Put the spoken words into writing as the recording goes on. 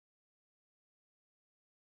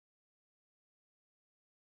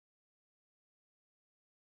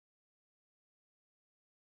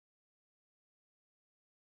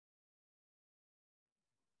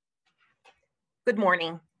Good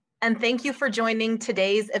morning, and thank you for joining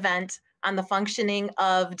today's event on the functioning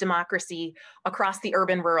of democracy across the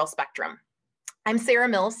urban-rural spectrum. I'm Sarah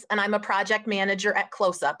Mills, and I'm a project manager at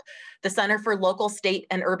CLOSUP, the Center for Local, State,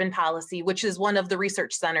 and Urban Policy, which is one of the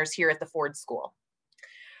research centers here at the Ford School.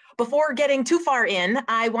 Before getting too far in,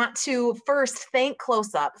 I want to first thank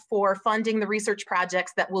CLOSUP for funding the research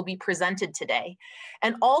projects that will be presented today,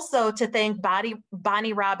 and also to thank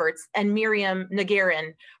Bonnie Roberts and Miriam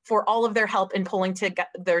Nagarin for all of their help in pulling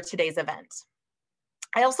together today's event.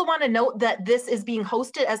 I also want to note that this is being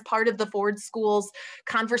hosted as part of the Ford School's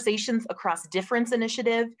Conversations Across Difference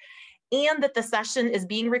initiative, and that the session is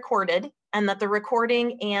being recorded, and that the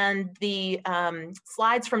recording and the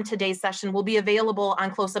slides from today's session will be available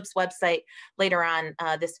on CLOSUP's website later on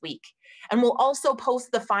this week. And we'll also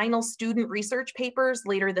post the final student research papers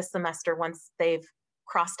later this semester once they've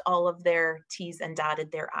crossed all of their T's and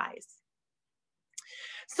dotted their I's.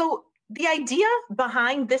 So the idea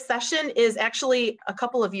behind this session is actually a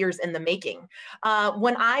couple of years in the making.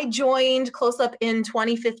 When I joined CLOSUP in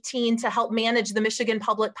 2015 to help manage the Michigan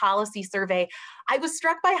Public Policy Survey, I was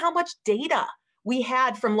struck by how much data we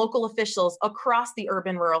had from local officials across the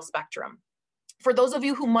urban-rural spectrum. For those of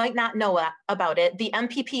you who might not know about it, the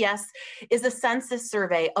MPPS is a census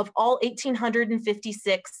survey of all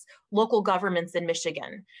 1,856 local governments in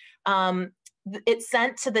Michigan. It's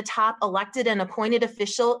sent to the top elected and appointed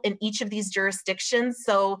official in each of these jurisdictions.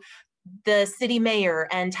 So the city mayor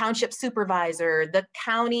and township supervisor, the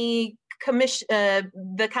county commission,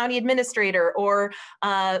 the county administrator, or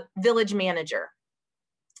village manager.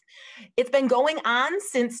 It's been going on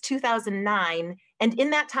since 2009, and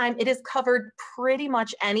in that time, it has covered pretty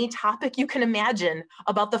much any topic you can imagine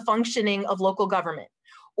about the functioning of local government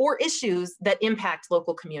or issues that impact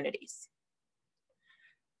local communities.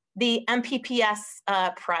 The MPPS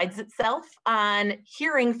prides itself on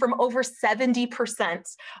hearing from over 70%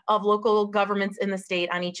 of local governments in the state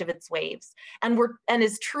on each of its waves, and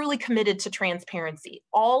is truly committed to transparency.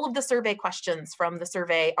 All of the survey questions from the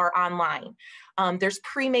survey are online. There's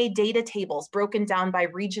pre-made data tables broken down by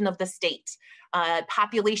region of the state,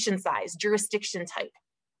 population size, jurisdiction type.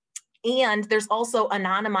 And there's also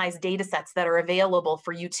anonymized data sets that are available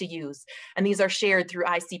for you to use, and these are shared through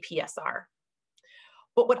ICPSR.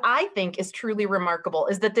 But what I think is truly remarkable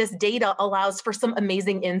is that this data allows for some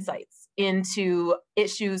amazing insights into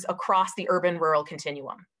issues across the urban-rural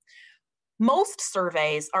continuum. Most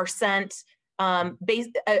surveys are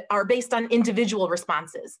based on individual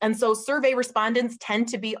responses. And so survey respondents tend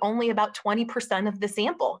to be only about 20% of the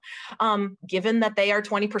sample, given that they are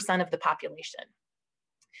 20% of the population.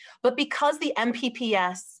 But because the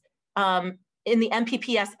MPPS, in the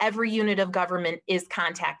MPPS, every unit of government is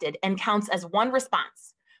contacted and counts as one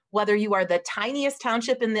response, whether you are the tiniest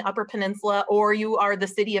township in the Upper Peninsula or you are the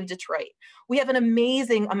city of Detroit. We have an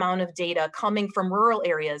amazing amount of data coming from rural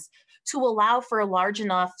areas to allow for a large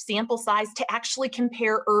enough sample size to actually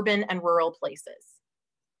compare urban and rural places.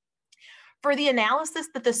 For the analysis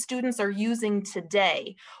that the students are using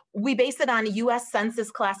today, we base it on a US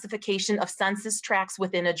Census classification of census tracts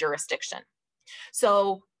within a jurisdiction.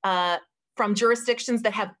 So, from jurisdictions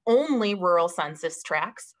that have only rural census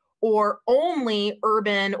tracts or only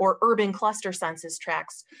urban or urban cluster census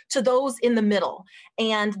tracts to those in the middle.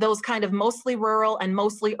 And those kind of mostly rural and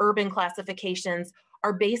mostly urban classifications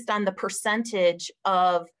are based on the percentage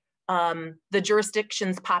of the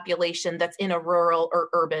jurisdiction's population that's in a rural or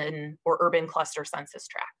urban cluster census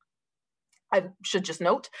tract. I should just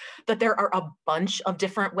note that there are a bunch of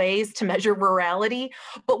different ways to measure rurality,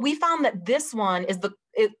 but we found that this one is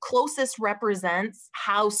it closest represents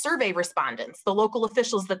how survey respondents, the local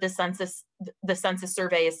officials that the census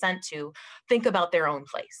survey is sent to, think about their own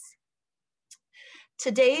place.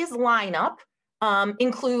 Today's lineup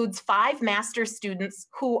includes 5 master's students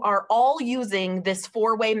who are all using this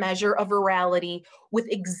 4-way measure of rurality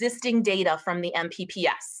with existing data from the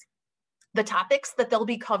MPPS. The topics that they'll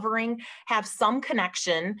be covering have some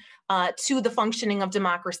connection to the functioning of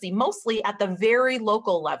democracy, mostly at the very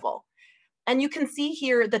local level. And you can see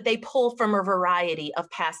here that they pull from a variety of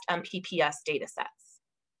past MPPS data sets.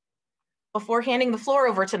 Before handing the floor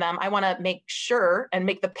over to them, I want to make sure and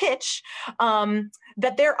make the pitch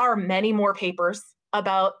that there are many more papers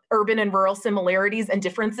about urban and rural similarities and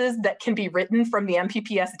differences that can be written from the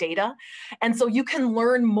MPPS data. And so you can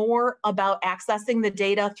learn more about accessing the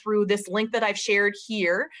data through this link that I've shared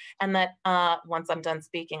here, and that once I'm done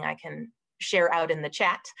speaking, I can share out in the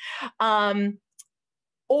chat,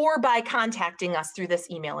 or by contacting us through this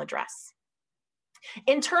email address.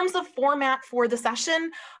 In terms of format for the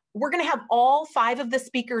session, we're going to have all 5 of the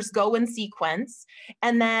speakers go in sequence,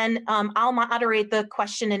 and then I'll moderate the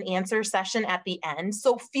question and answer session at the end.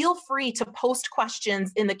 So feel free to post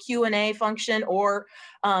questions in the Q&A function, or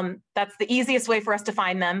that's the easiest way for us to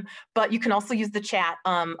find them, but you can also use the chat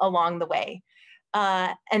along the way.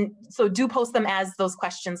 And so do post them as those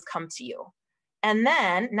questions come to you. And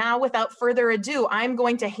then now, without further ado, I'm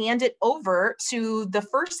going to hand it over to the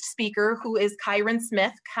first speaker, who is Kyron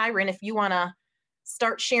Smith. Kyron, if you want to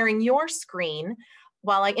start sharing your screen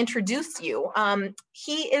while I introduce you.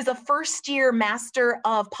 He is a first-year Master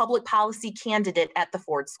of Public Policy candidate at the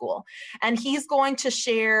Ford School, and he's going to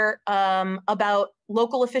share about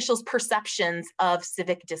local officials' perceptions of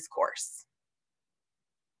civic discourse.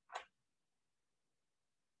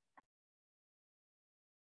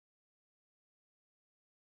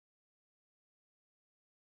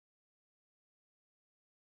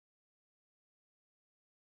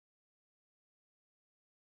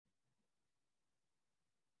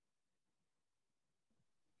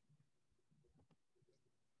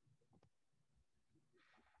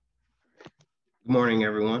 Good morning,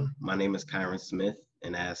 everyone. My name is Kyron Smith,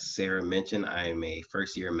 and as Sarah mentioned, I am a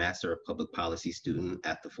first-year Master of Public Policy student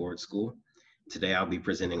at the Ford School. Today, I'll be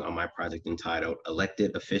presenting on my project entitled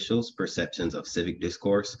Elected Officials' Perceptions of Civic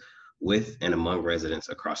Discourse with and Among Residents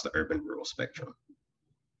Across the Urban-Rural Spectrum.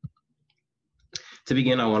 To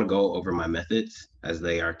begin, I want to go over my methods, as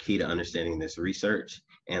they are key to understanding this research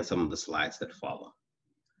and some of the slides that follow.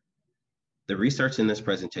 The research in this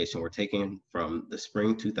presentation were taken from the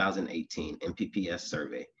spring 2018 MPPS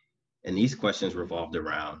survey, and these questions revolved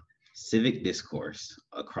around civic discourse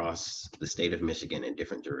across the state of Michigan in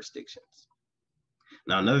different jurisdictions.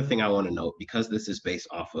 Now, another thing I want to note, because this is based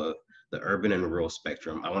off of the urban and rural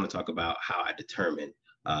spectrum, I want to talk about how I determine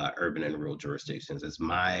urban and rural jurisdictions, as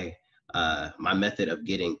my method of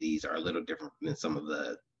getting these are a little different than some of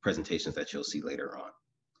the presentations that you'll see later on.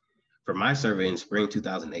 For my survey in spring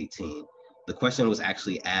 2018, the question was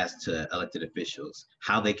actually asked to elected officials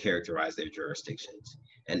how they characterize their jurisdictions.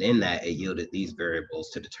 And in that, it yielded these variables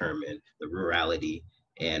to determine the rurality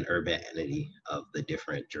and urbanity of the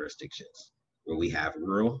different jurisdictions, where we have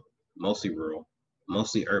rural, mostly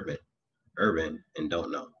urban, and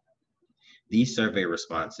don't know. These survey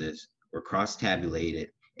responses were cross-tabulated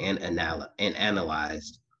and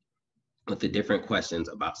analyzed with the different questions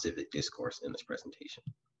about civic discourse in this presentation.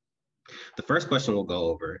 The first question we'll go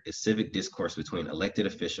over is civic discourse between elected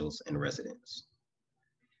officials and residents.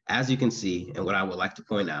 As you can see, and what I would like to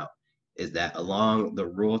point out, is that along the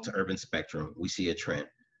rural to urban spectrum, we see a trend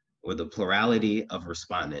where the plurality of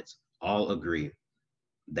respondents all agree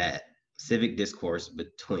that civic discourse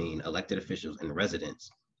between elected officials and residents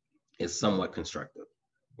is somewhat constructive,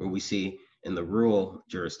 where we see in the rural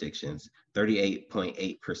jurisdictions,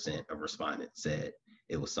 38.8% of respondents said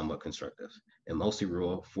it was somewhat constructive, and mostly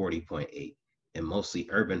rural 40.8%, and mostly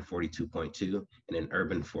urban 42.2%, and in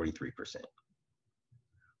urban 43%.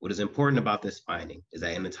 What is important about this finding is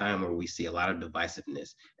that in a time where we see a lot of divisiveness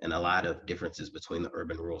and a lot of differences between the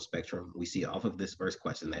urban-rural spectrum, we see off of this first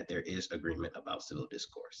question that there is agreement about civil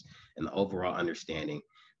discourse and the overall understanding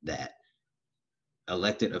that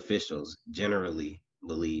elected officials generally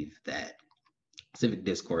believe that civic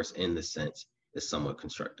discourse in this sense is somewhat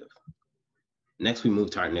constructive. Next, we move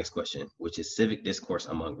to our next question, which is civic discourse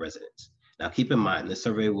among residents. Now, keep in mind, this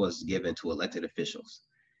survey was given to elected officials,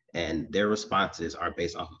 and their responses are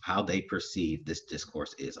based off of how they perceive this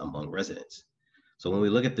discourse is among residents. So when we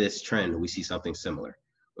look at this trend, we see something similar,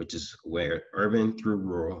 which is where urban through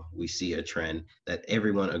rural, we see a trend that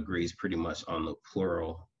everyone agrees pretty much on the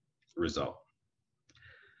plural result.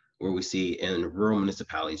 Where we see in rural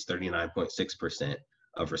municipalities, 39.6%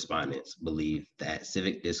 of respondents believe that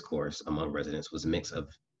civic discourse among residents was a mix of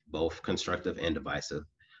both constructive and divisive,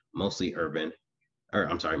 mostly rural,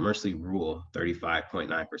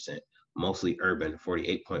 35.9%, mostly urban,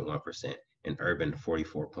 48.1%, and urban,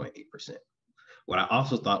 44.8%. What I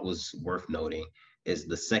also thought was worth noting is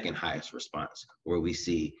the second highest response, where we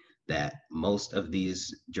see that most of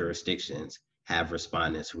these jurisdictions have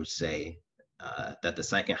respondents which say that the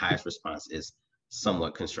second highest response is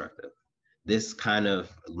somewhat constructive. This kind of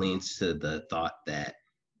leans to the thought that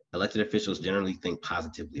elected officials generally think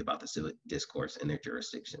positively about the civic discourse in their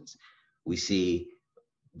jurisdictions. We see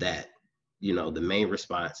that, the main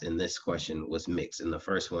response in this question was mixed, and the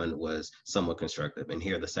first one was somewhat constructive, and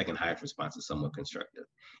here the second highest response is somewhat constructive.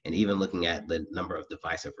 And even looking at the number of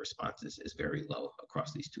divisive responses is very low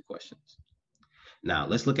across these two questions. Now,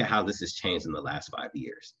 let's look at how this has changed in the last 5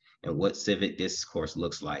 years and what civic discourse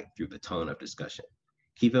looks like through the tone of discussion.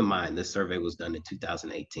 Keep in mind, this survey was done in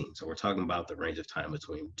 2018. So we're talking about the range of time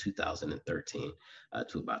between 2013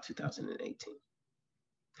 to about 2018.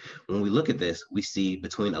 When we look at this, we see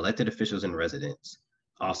between elected officials and residents,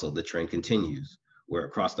 also the trend continues, where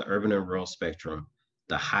across the urban and rural spectrum,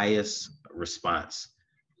 the highest response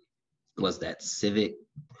was that civil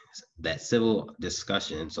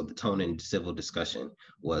discussion. So the tone in civil discussion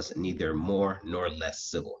was neither more nor less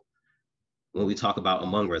civil. When we talk about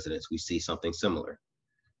among residents, we see something similar.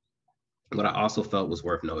 What I also felt was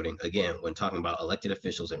worth noting, again, when talking about elected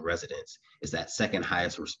officials and residents, is that second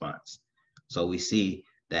highest response. So we see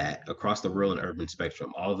that across the rural and urban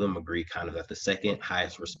spectrum, all of them agree kind of that the second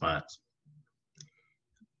highest response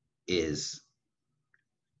is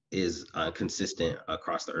consistent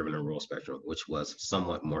across the urban and rural spectrum, which was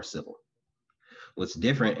somewhat more civil. What's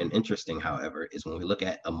different and interesting, however, is when we look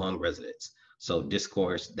at among residents, so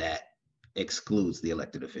discourse that excludes the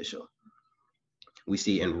elected official. We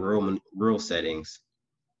see in rural settings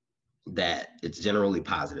that it's generally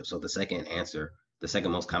positive. So the second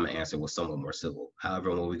most common answer was somewhat more civil.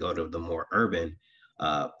 However, when we go to the more urban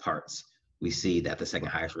parts, we see that the second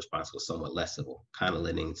highest response was somewhat less civil, kind of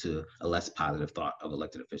leading to a less positive thought of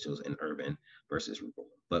elected officials in urban versus rural.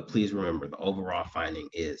 But please remember, the overall finding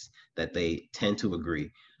is that they tend to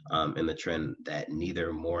agree in the trend that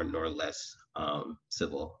neither more nor less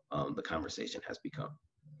civil the conversation has become.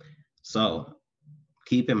 So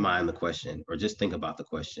keep in mind the question, or just think about the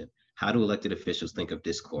question, how do elected officials think of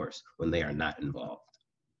discourse when they are not involved?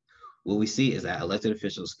 What we see is that elected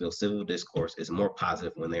officials feel civil discourse is more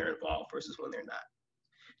positive when they're involved versus when they're not.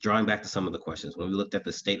 Drawing back to some of the questions, when we looked at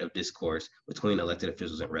the state of discourse between elected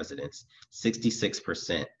officials and residents,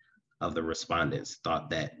 66% of the respondents thought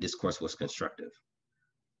that discourse was constructive.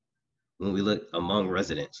 When we looked among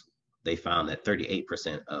residents, they found that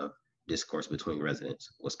 38% of discourse between residents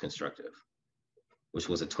was constructive, which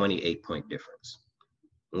was a 28-point difference.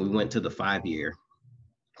 When we went to the 5-year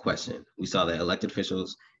question, we saw that elected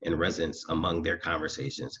officials and residents among their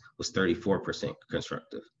conversations was 34%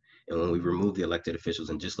 constructive. And when we removed the elected officials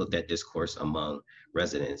and just looked at discourse among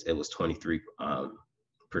residents, it was 23%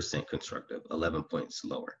 constructive, 11 points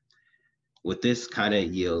lower. What this kind of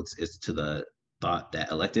yields is to the thought that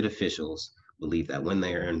elected officials believe that when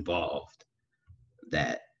they are involved,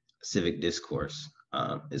 that civic discourse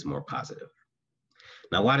is more positive.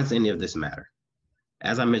 Now, why does any of this matter?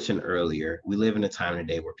 As I mentioned earlier, we live in a time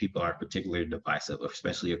today where people are particularly divisive,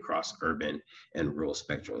 especially across urban and rural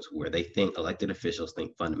spectrums, where they think elected officials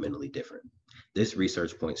think fundamentally different. This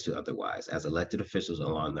research points to otherwise, as elected officials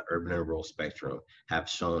along the urban and rural spectrum have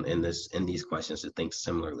shown in these questions to think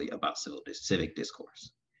similarly about civic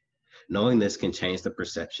discourse. Knowing this can change the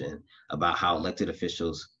perception about how elected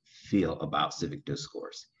officials feel about civic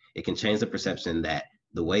discourse. It can change the perception that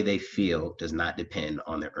the way they feel does not depend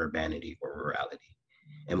on their urbanity or rurality.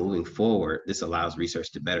 And moving forward, this allows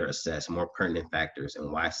research to better assess more pertinent factors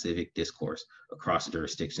and why civic discourse across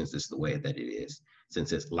jurisdictions is the way that it is,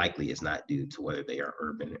 since it's likely is not due to whether they are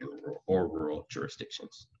urban or rural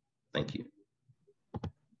jurisdictions. Thank you.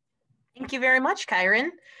 Thank you very much, Kyron.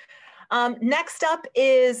 Next up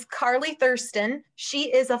is Carly Thurston.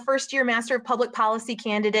 She is a first-year Master of Public Policy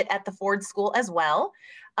candidate at the Ford School as well.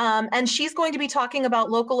 And she's going to be talking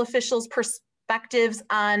about local officials' perspectives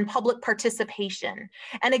on public participation.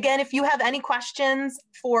 And again, if you have any questions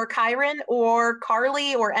for Kyron or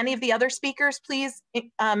Carly or any of the other speakers, please,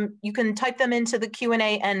 you can type them into the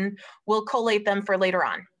Q&A and we'll collate them for later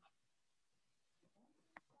on.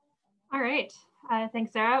 All right,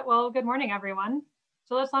 thanks, Sarah. Well, good morning, everyone.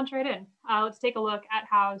 So let's launch right in. Let's take a look at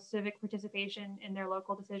how civic participation in their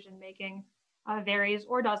local decision-making varies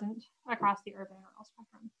or doesn't across the urban and rural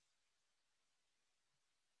spectrum.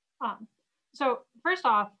 So first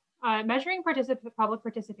off, measuring public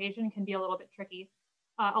participation can be a little bit tricky.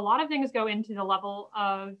 A lot of things go into the level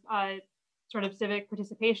of sort of civic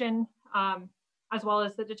participation, as well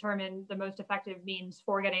as to determine the most effective means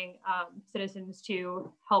for getting citizens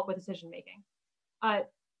to help with decision-making.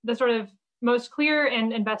 The sort of most clear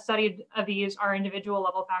and best studied of these are individual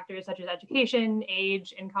level factors such as education,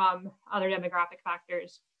 age, income, other demographic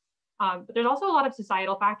factors. But there's also a lot of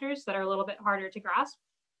societal factors that are a little bit harder to grasp.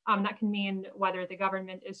 That can mean whether the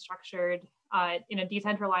government is structured in a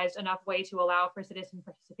decentralized enough way to allow for citizen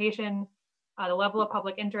participation, the level of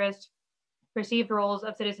public interest, perceived roles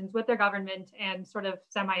of citizens with their government, and sort of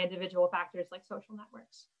semi-individual factors like social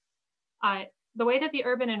networks. The way that the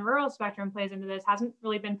urban and rural spectrum plays into this hasn't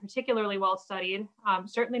really been particularly well studied,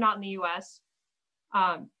 certainly not in the US.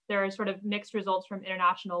 There are sort of mixed results from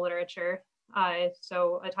international literature.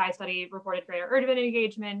 So a Thai study reported greater urban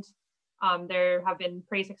engagement, There have been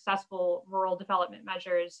pretty successful rural development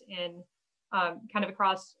measures in kind of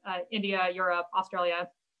across India, Europe, Australia.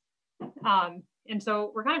 And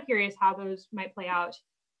so we're kind of curious how those might play out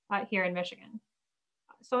here in Michigan.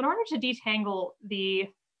 So in order to detangle the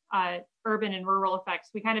urban and rural effects,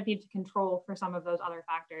 we kind of need to control for some of those other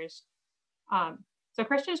factors. So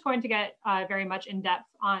Christian is going to get very much in depth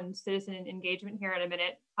on citizen engagement here in a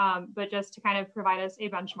minute, but just to kind of provide us a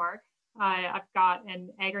benchmark, I've got an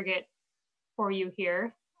aggregate for you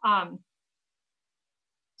here.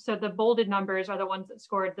 So the bolded numbers are the ones that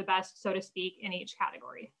scored the best, so to speak, in each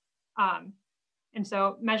category. And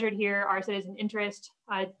so measured here are citizen interest,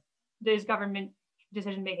 is government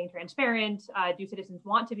decision-making transparent, do citizens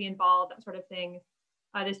want to be involved, that sort of thing.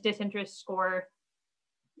 This disinterest score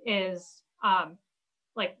is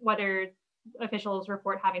like whether officials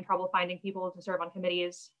report having trouble finding people to serve on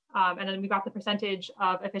committees. And then we've got the percentage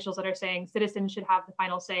of officials that are saying citizens should have the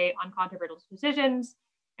final say on controversial decisions,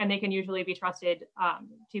 and they can usually be trusted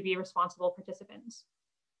to be responsible participants.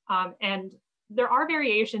 And there are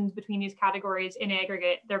variations between these categories in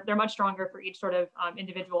aggregate. They're much stronger for each sort of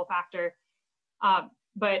individual factor.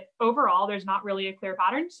 But overall, there's not really a clear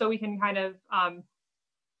pattern. So we can kind of,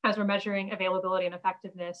 as we're measuring availability and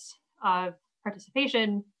effectiveness of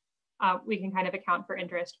participation, we can kind of account for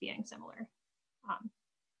interest being similar.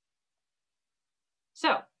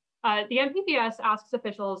 So the MPPS asks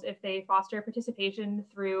officials if they foster participation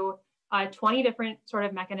through 20 different sort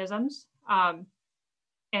of mechanisms.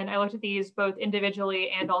 And I looked at these both individually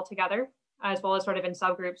and all together, as well as sort of in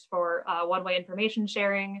subgroups for one-way information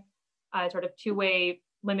sharing, sort of two-way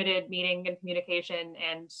limited meeting and communication,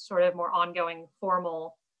 and sort of more ongoing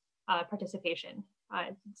formal participation,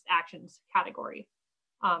 actions category.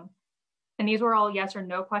 And these were all yes or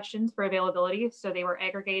no questions for availability. So they were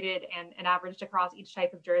aggregated and averaged across each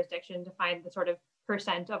type of jurisdiction to find the sort of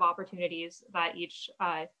percent of opportunities that each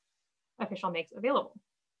official makes available.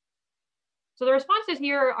 So the responses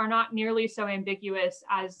here are not nearly so ambiguous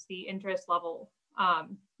as the interest level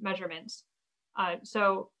measurements.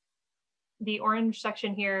 So the orange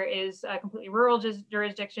section here is completely rural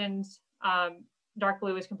jurisdictions. Dark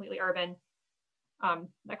blue is completely urban.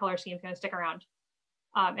 That color scheme is going to stick around.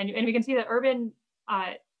 And we can see that urban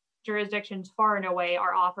jurisdictions far and away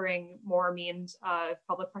are offering more means of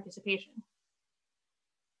public participation.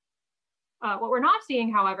 What we're not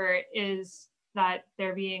seeing, however, is that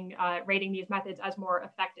they're being rating these methods as more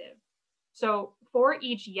effective. So for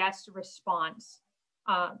each yes response,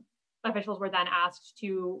 officials were then asked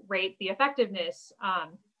to rate the effectiveness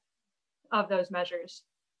of those measures.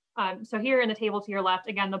 So here in the table to your left,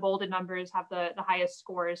 again, the bolded numbers have the highest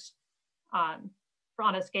scores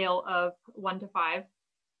on a scale of 1 to 5.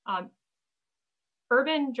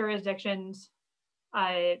 Urban jurisdictions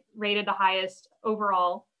rated the highest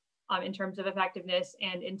overall in terms of effectiveness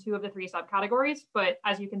and in 2 of the 3 subcategories. But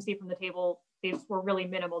as you can see from the table, these were really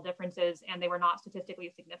minimal differences and they were not statistically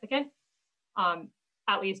significant,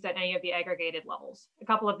 at least at any of the aggregated levels. A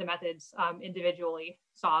couple of the methods individually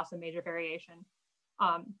saw some major variation.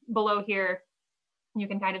 Below here, you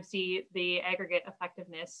can kind of see the aggregate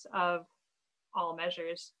effectiveness of all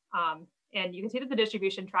measures. And you can see that the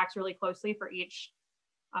distribution tracks really closely for each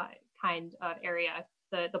kind of area.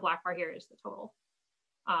 The black bar here is the total.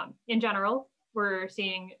 In general, we're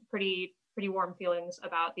seeing pretty warm feelings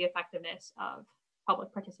about the effectiveness of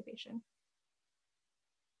public participation.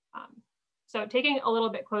 So taking a little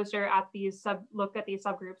bit closer at these look at these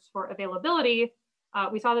subgroups for availability,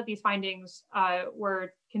 we saw that these findings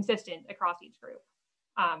were consistent across each group.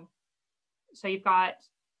 So you've got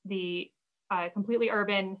the completely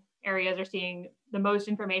urban areas are seeing the most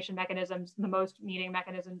information mechanisms, the most meeting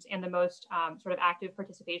mechanisms, and the most sort of active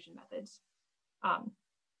participation methods.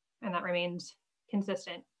 And that remains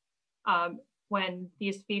consistent. When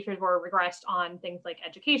these features were regressed on things like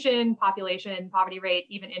education, population, poverty rate,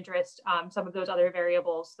 even interest, some of those other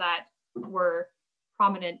variables that were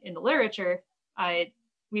prominent in the literature,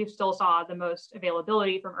 we still saw the most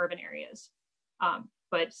availability from urban areas,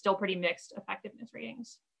 but still pretty mixed effectiveness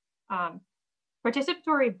ratings.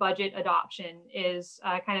 Participatory budget adoption is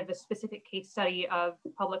kind of a specific case study of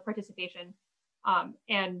public participation.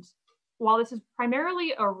 And while this is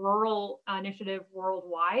primarily a rural initiative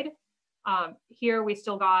worldwide, here we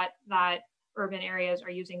still got that urban areas are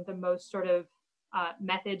using the most sort of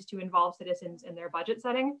methods to involve citizens in their budget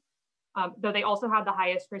setting, though they also had the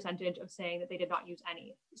highest percentage of saying that they did not use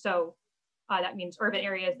any. So that means urban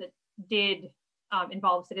areas that did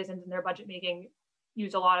involve citizens in their budget making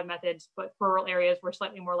used a lot of methods, but rural areas were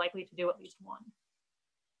slightly more likely to do at least one.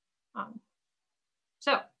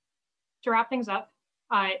 So to wrap things up,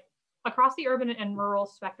 across the urban and rural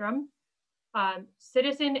spectrum,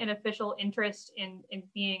 citizen and official interest in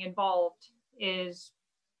being involved is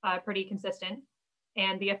pretty consistent,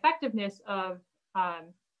 and the effectiveness of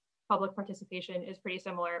public participation is pretty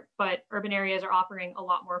similar, but urban areas are offering a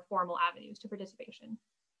lot more formal avenues to participation.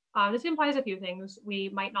 This implies a few things. We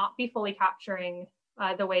might not be fully capturing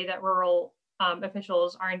the way that rural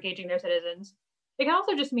officials are engaging their citizens. It can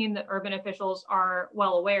also just mean that urban officials are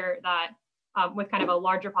well aware that with kind of a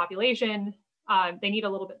larger population, they need a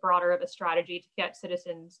little bit broader of a strategy to get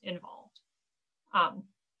citizens involved.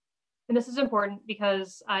 And this is important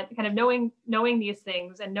because kind of knowing these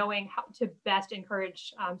things and knowing how to best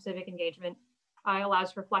encourage civic engagement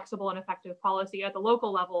allows for flexible and effective policy at the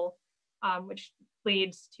local level, which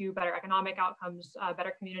leads to better economic outcomes,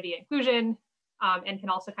 better community inclusion, and can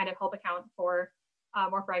also kind of help account for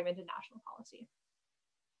more fragmented national policy.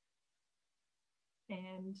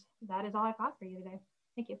 And that is all I've got for you today.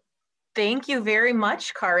 Thank you. Thank you very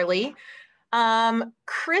much, Carly.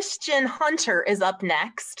 Christian Hunter is up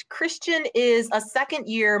next. Christian is a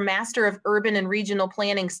second-year Master of Urban and Regional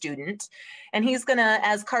Planning student, and he's gonna,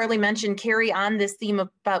 as Carly mentioned, carry on this theme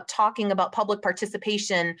about talking about public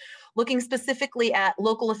participation, looking specifically at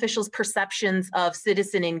local officials' perceptions of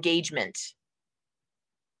citizen engagement.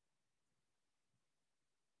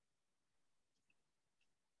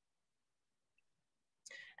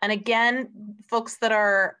 And again, folks that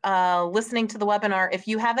are listening to the webinar, if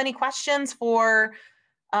you have any questions for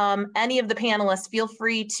any of the panelists, feel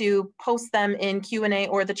free to post them in Q&A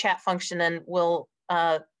or the chat function, and we're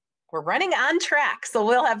running on track, so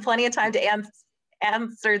we'll have plenty of time to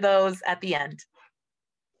answer those at the end.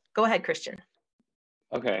 Go ahead, Christian.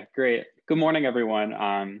 Okay, great. Good morning, everyone.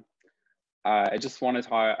 I just want to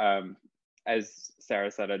talk, as Sarah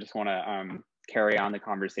said, I just want to carry on the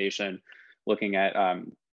conversation looking at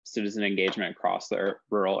citizen engagement across the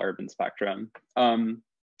rural-urban spectrum.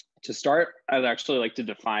 To start, I'd actually like to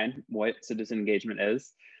define what citizen engagement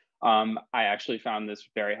is. I actually found this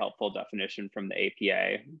very helpful definition from the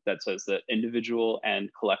APA that says that individual and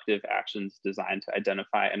collective actions designed to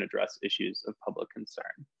identify and address issues of public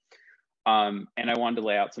concern. And I wanted to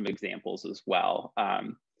lay out some examples as well.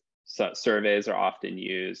 So surveys are often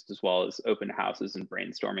used, as well as open houses and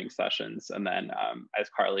brainstorming sessions. And then, as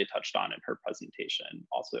Carly touched on in her presentation,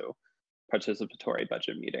 also participatory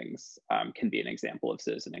budget meetings can be an example of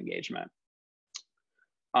citizen engagement.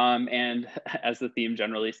 And as the theme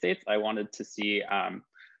generally states, I wanted to see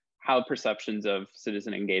how perceptions of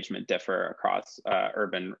citizen engagement differ across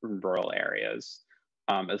urban and rural areas,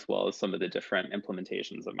 as well as some of the different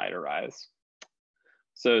implementations that might arise.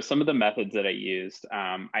 So some of the methods that I used,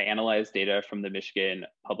 I analyzed data from the Michigan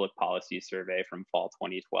Public Policy Survey from fall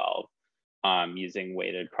 2012 using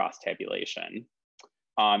weighted cross-tabulation.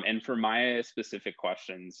 And for my specific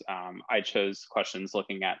questions, I chose questions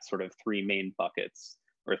looking at sort of three main buckets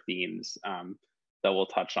or themes that we'll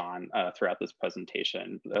touch on throughout this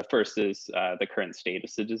presentation. The first is the current state of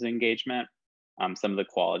citizen engagement, some of the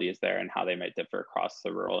qualities there and how they might differ across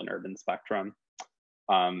the rural and urban spectrum.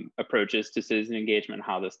 Approaches to citizen engagement,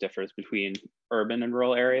 how this differs between urban and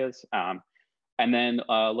rural areas. And then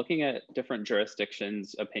looking at different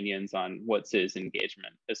jurisdictions' opinions on what citizen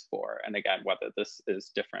engagement is for, and again, whether this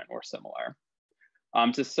is different or similar.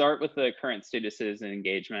 To start with the current state of citizen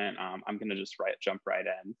engagement, I'm gonna just jump right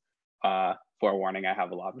in. Forewarning, I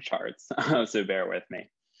have a lot of charts, so bear with me.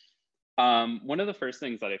 One of the first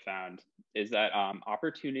things that I found is that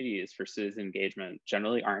opportunities for citizen engagement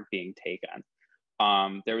generally aren't being taken.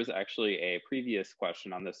 There was actually a previous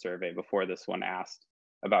question on the survey before this one asked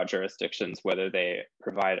about jurisdictions, whether they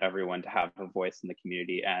provide everyone to have a voice in the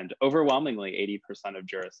community. And overwhelmingly, 80% of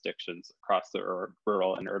jurisdictions across the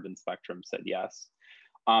rural and urban spectrum said yes.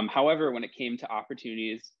 However, when it came to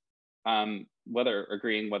opportunities,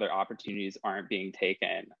 whether opportunities aren't being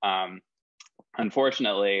taken,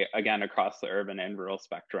 unfortunately, again, across the urban and rural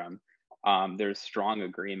spectrum, there's strong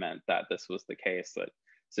agreement that this was the case, that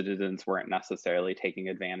citizens weren't necessarily taking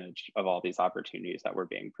advantage of all these opportunities that were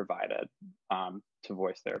being provided to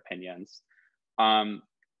voice their opinions.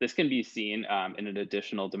 This can be seen in an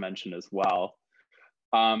additional dimension as well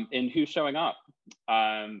in who's showing up.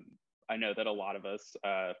 I know that a lot of us,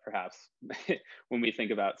 perhaps when we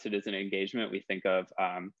think about citizen engagement, we think of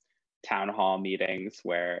town hall meetings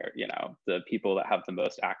where, you know, the people that have the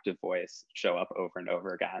most active voice show up over and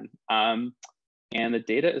over again. And the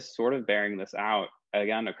data is sort of bearing this out,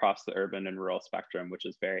 again, across the urban and rural spectrum, which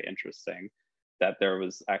is very interesting, that there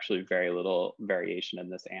was actually very little variation in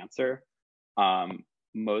this answer.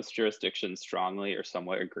 Most jurisdictions strongly or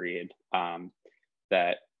somewhat agreed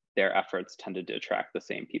that their efforts tended to attract the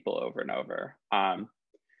same people over and over.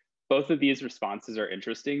 both of these responses are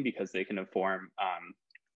interesting because they can inform,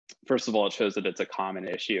 first of all, it shows that it's a common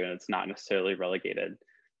issue and it's not necessarily relegated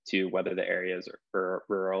to whether the areas are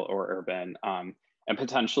rural or urban, and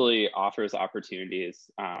potentially offers opportunities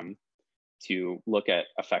to look at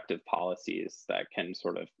effective policies that can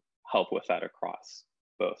sort of help with that across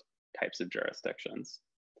both types of jurisdictions.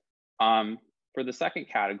 For the second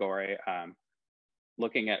category,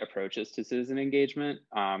 looking at approaches to citizen engagement.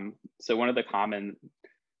 So one of the common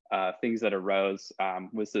things that arose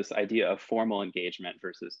was this idea of formal engagement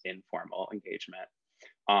versus informal engagement,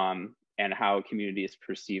 and how communities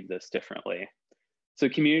perceive this differently. So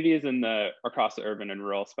communities across the urban and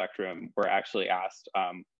rural spectrum were actually asked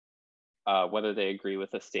whether they agree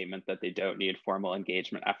with the statement that they don't need formal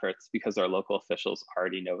engagement efforts because our local officials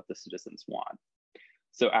already know what the citizens want.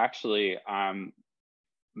 So actually,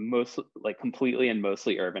 completely and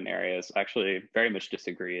mostly urban areas actually very much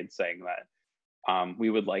disagreed, saying that we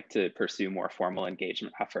would like to pursue more formal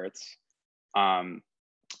engagement efforts.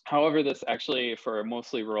 However, this actually, for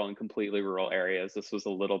mostly rural and completely rural areas, this was a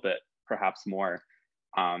little bit perhaps more,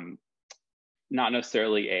 not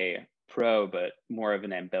necessarily a pro, but more of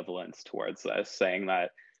an ambivalence towards this, saying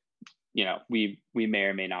that, you know, we may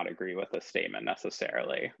or may not agree with this statement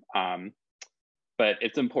necessarily. But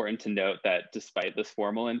it's important to note that despite this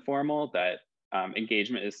formal informal, that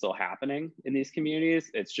engagement is still happening in these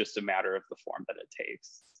communities. It's just a matter of the form that it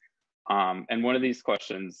takes. And one of these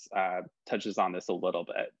questions touches on this a little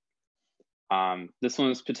bit. This one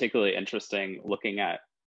was particularly interesting, looking at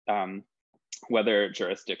whether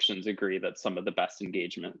jurisdictions agree that some of the best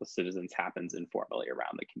engagement with citizens happens informally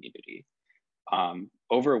around the community.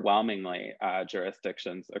 Overwhelmingly,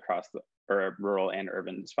 jurisdictions across the rural and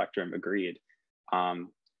urban spectrum agreed.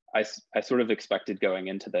 I sort of expected going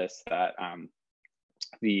into this that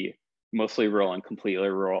the mostly rural and completely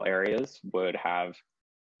rural areas would have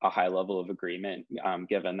a high level of agreement,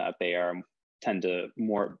 given that they tend to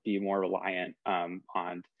be more reliant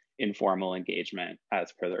on informal engagement,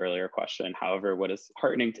 as per the earlier question. However, what is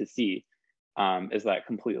heartening to see is that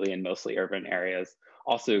completely and mostly urban areas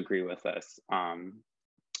also agree with this.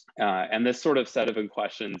 And this sort of set of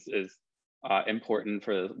questions is important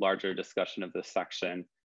for the larger discussion of this section,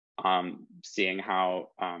 seeing how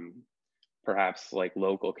perhaps like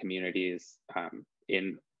local communities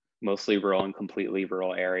in mostly rural and completely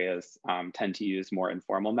rural areas tend to use more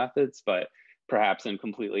informal methods, but perhaps in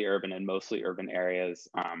completely urban and mostly urban areas,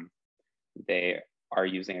 they are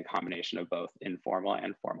using a combination of both informal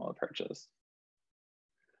and formal approaches.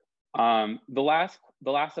 The last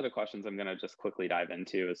set of questions I'm going to just quickly dive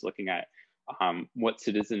into is looking at what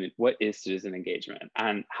is citizen engagement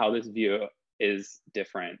and how this view is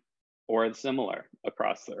different or similar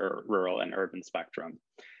across the rural and urban spectrum.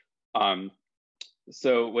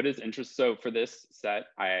 So what is interesting, so for this set,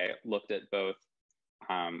 I looked at both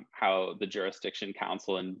how the jurisdiction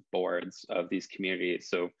council and boards of these communities,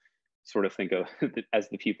 so sort of think of as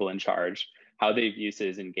the people in charge, how they view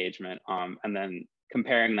citizen engagement, and then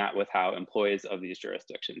comparing that with how employees of these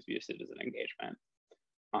jurisdictions view citizen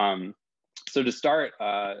engagement. So to start,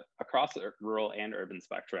 across the rural and urban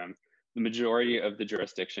spectrum, the majority of the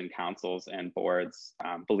jurisdiction councils and boards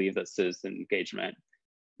believe that citizen engagement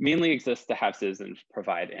mainly exists to have citizens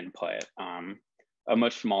provide input. A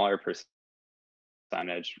much smaller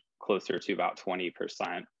percentage, closer to about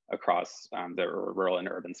 20% across the rural and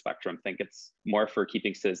urban spectrum, think it's more for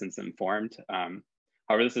keeping citizens informed.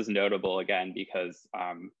 However, this is notable again because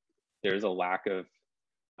there's a lack of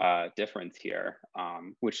difference here,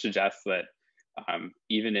 which suggests that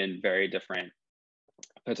even in very different,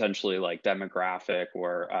 potentially like demographic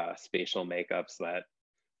or spatial makeups, that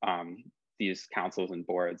these councils and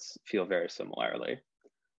boards feel very similarly.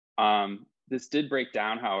 This did break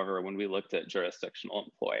down, however, when we looked at jurisdictional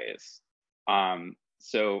employees.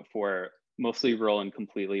 So for mostly rural and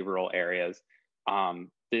completely rural areas,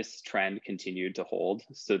 this trend continued to hold,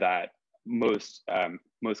 so that most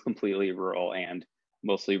completely rural and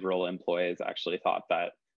mostly rural employees actually thought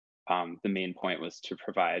that the main point was to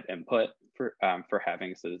provide input for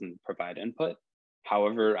having citizens provide input.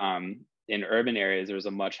 However, in urban areas, there was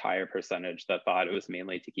a much higher percentage that thought it was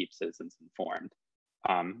mainly to keep citizens informed.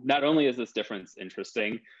 Not only is this difference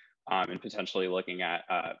interesting in potentially looking at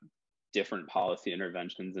different policy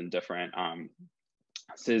interventions and different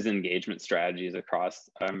citizen engagement strategies across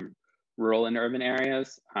rural and urban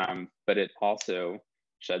areas, but it also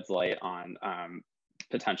sheds light on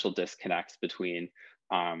potential disconnects between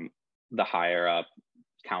the higher up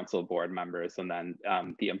council board members and then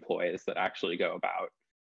the employees that actually go about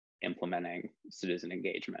implementing citizen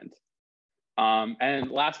engagement.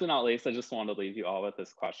 And last but not least, I just want to leave you all with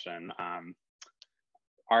this question.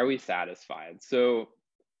 are we satisfied? So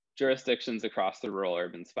jurisdictions across the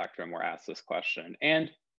rural-urban spectrum were asked this question. And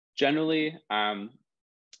generally,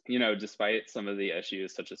 you know, despite some of the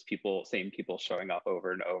issues such as same people showing up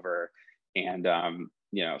over and over and,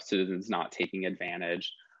 you know, citizens not taking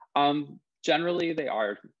advantage, generally they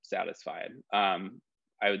are satisfied.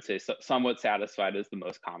 I would say somewhat satisfied is the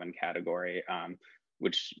most common category,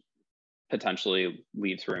 which potentially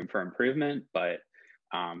leaves room for improvement, but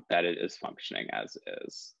that it is functioning as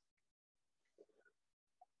is.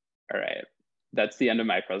 All right, that's the end of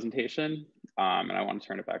my presentation. And I want to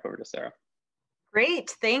turn it back over to Sarah.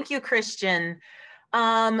 Great, thank you, Christian.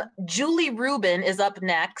 Julie Rubin is up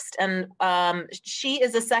next, and she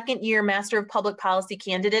is a second-year Master of Public Policy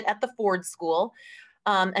candidate at the Ford School.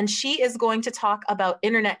 And she is going to talk about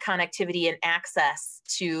internet connectivity and access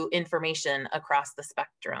to information across the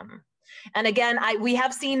spectrum. And again, we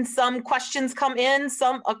have seen some questions come in,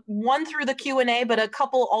 one through the Q&A, but a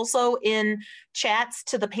couple also in chats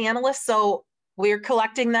to the panelists. So we're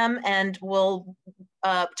collecting them and we'll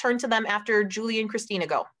turn to them after Julie and Christina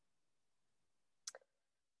go.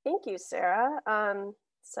 Thank you, Sarah.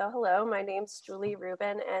 So hello, my name's Julie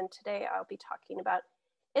Rubin, and today I'll be talking about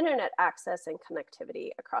internet access and connectivity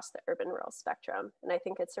across the urban-rural spectrum. And I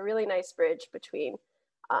think it's a really nice bridge between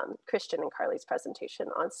Christian and Carly's presentation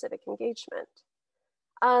on civic engagement.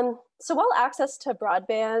 So while access to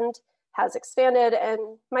broadband has expanded and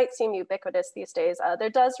might seem ubiquitous these days, there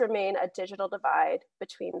does remain a digital divide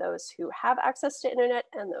between those who have access to internet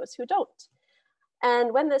and those who don't.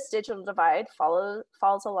 And when this digital divide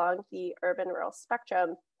falls along the urban-rural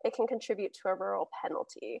spectrum, it can contribute to a rural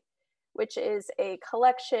penalty, which is a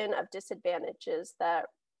collection of disadvantages that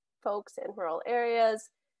folks in rural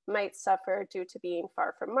areas might suffer due to being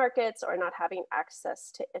far from markets or not having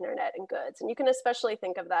access to internet and goods. And you can especially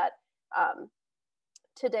think of that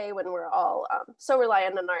today when we're all so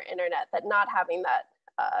reliant on our internet that not having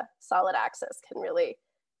that solid access can really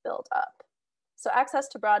build up. So access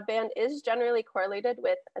to broadband is generally correlated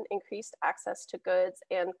with an increased access to goods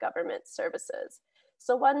and government services.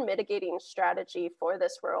 So one mitigating strategy for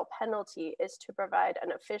this rural penalty is to provide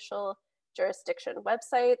an official jurisdiction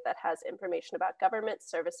website that has information about government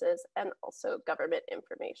services and also government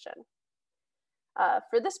information.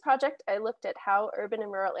 For this project, I looked at how urban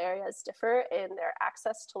and rural areas differ in their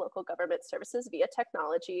access to local government services via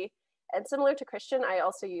technology. And similar to Christian, I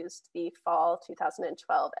also used the fall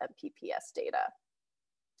 2012 MPPS data.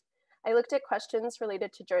 I looked at questions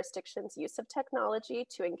related to jurisdictions' use of technology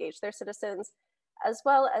to engage their citizens, as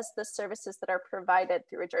well as the services that are provided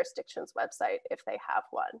through a jurisdiction's website if they have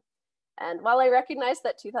one. And while I recognize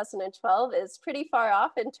that 2012 is pretty far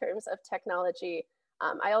off in terms of technology,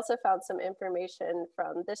 I also found some information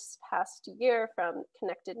from this past year from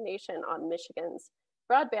Connected Nation on Michigan's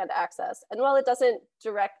broadband access. And while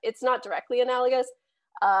it's not directly analogous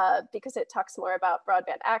because it talks more about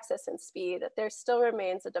broadband access and speed, there still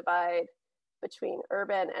remains a divide between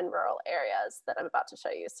urban and rural areas that I'm about to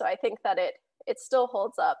show you. So I think that it still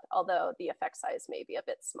holds up, although the effect size may be a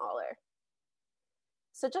bit smaller.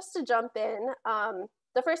 So just to jump in,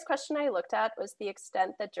 the first question I looked at was the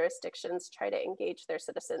extent that jurisdictions try to engage their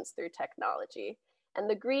citizens through technology. And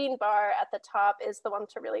the green bar at the top is the one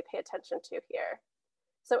to really pay attention to here.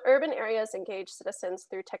 So urban areas engage citizens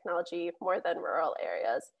through technology more than rural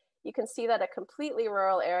areas. You can see that a completely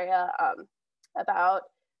rural area, about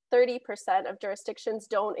 30% of jurisdictions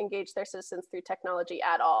don't engage their citizens through technology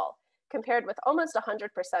at all, compared with almost 100%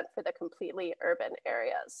 for the completely urban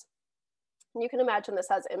areas. You can imagine this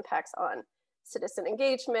has impacts on citizen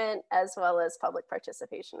engagement as well as public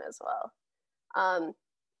participation as well.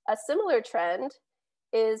 A similar trend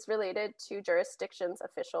is related to jurisdictions'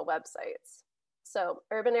 official websites. So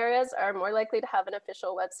urban areas are more likely to have an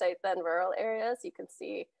official website than rural areas. You can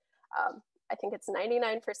see, I think it's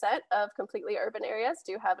 99% of completely urban areas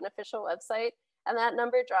do have an official website, and that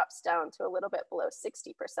number drops down to a little bit below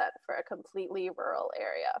 60% for a completely rural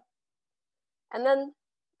area. And then,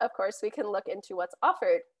 of course, we can look into what's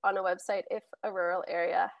offered on a website if a rural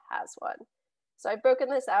area has one. So I've broken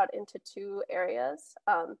this out into two areas,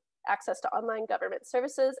 access to online government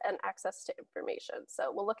services and access to information.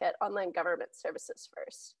 So we'll look at online government services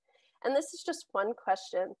first. And this is just one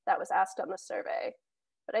question that was asked on the survey,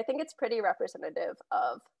 but I think it's pretty representative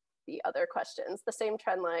of the other questions. The same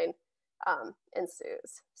trend line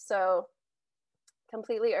ensues. So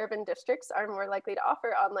completely urban districts are more likely to offer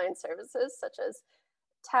online services such as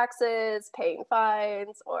taxes, paying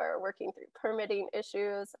fines, or working through permitting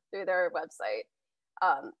issues through their website.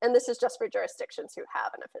 And this is just for jurisdictions who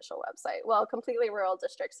have an official website. While completely rural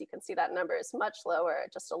districts, you can see that number is much lower,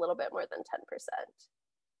 just a little bit more than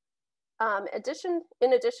In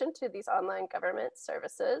addition to these online government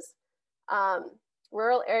services,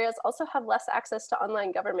 rural areas also have less access to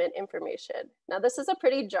online government information. Now, this is a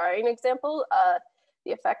pretty jarring example.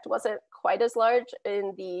 The effect wasn't quite as large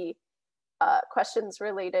in the questions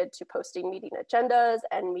related to posting meeting agendas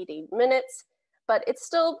and meeting minutes, but it's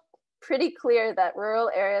still pretty clear that rural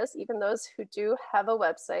areas, even those who do have a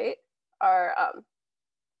website, are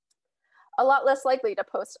a lot less likely to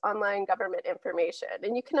post online government information.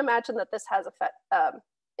 And you can imagine that this has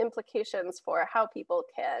implications for how people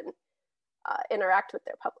can interact with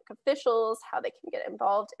their public officials, how they can get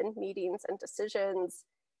involved in meetings and decisions,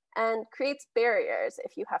 and creates barriers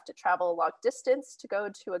if you have to travel a long distance to go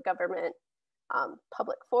to a government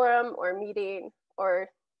public forum or meeting, or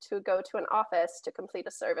to go to an office to complete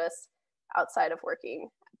a service outside of working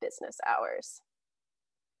business hours.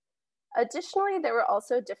 Additionally, there were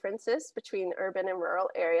also differences between urban and rural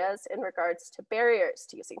areas in regards to barriers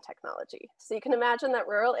to using technology. So you can imagine that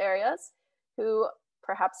rural areas who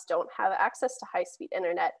perhaps don't have access to high-speed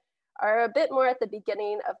internet are a bit more at the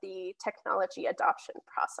beginning of the technology adoption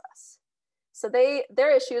process. So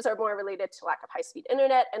their issues are more related to lack of high-speed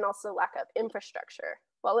internet and also lack of infrastructure.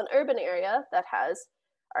 While an urban area that has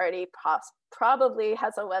already probably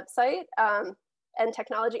has a website and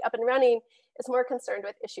technology up and running is more concerned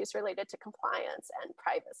with issues related to compliance and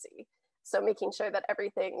privacy. So making sure that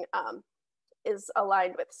everything is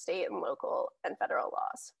aligned with state and local and federal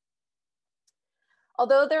laws.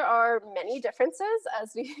 Although there are many differences,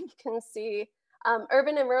 as we can see,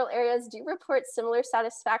 urban and rural areas do report similar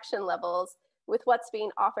satisfaction levels with what's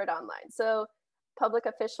being offered online. So public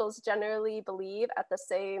officials generally believe at the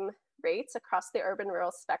same rates across the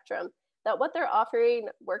urban-rural spectrum that what they're offering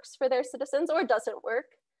works for their citizens or doesn't work,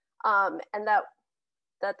 and that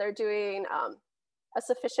they're doing a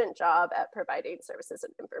sufficient job at providing services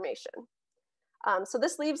and information. So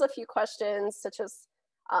this leaves a few questions, such as,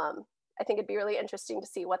 I think it'd be really interesting to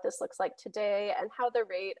see what this looks like today and how the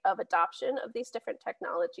rate of adoption of these different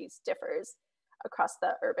technologies differs across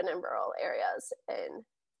the urban and rural areas in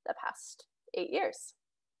the past 8 years.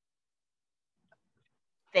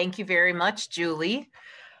 Thank you very much, Julie.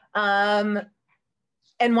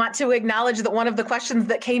 And want to acknowledge that one of the questions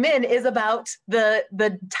that came in is about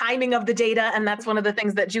the timing of the data, and that's one of the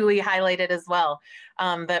things that Julie highlighted as well,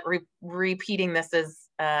 that repeating this is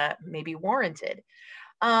maybe warranted.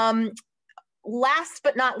 Last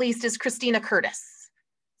but not least is Christina Curtis.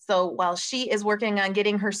 So while she is working on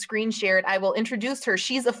getting her screen shared, I will introduce her.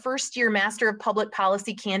 She's a first-year Master of Public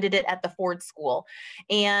Policy candidate at the Ford School.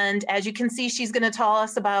 And as you can see, she's going to tell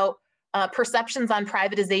us about perceptions on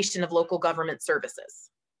privatization of local government services.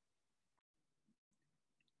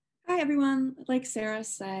 Hi everyone, like Sarah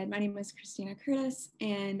said, my name is Christina Curtis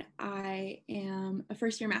and I am a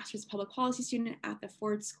first-year Master's of Public Policy student at the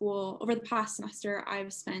Ford School. Over the past semester,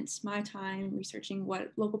 I've spent my time researching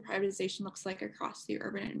what local privatization looks like across the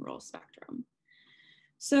urban and rural spectrum.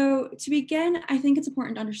 So to begin, I think it's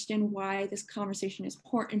important to understand why this conversation is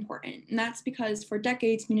important. And that's because for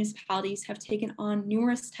decades, municipalities have taken on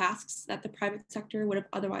numerous tasks that the private sector would have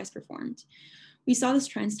otherwise performed. We saw this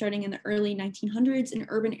trend starting in the early 1900s in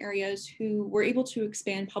urban areas who were able to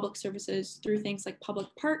expand public services through things like public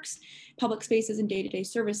parks, public spaces, and day-to-day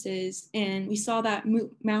services. And we saw that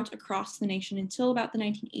mount across the nation until about the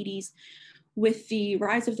 1980s with the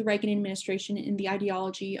rise of the Reagan administration and the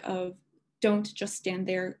ideology of don't just stand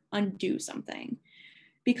there, undo something.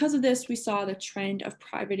 Because of this, we saw the trend of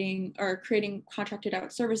privating or creating contracted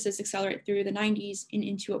out services accelerate through the 90s and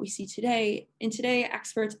into what we see today. And today,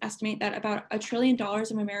 experts estimate that about $1 trillion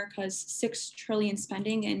of America's $6 trillion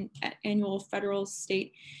spending in annual federal,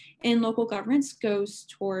 state, and local governments goes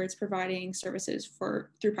towards providing services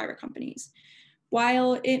through private companies.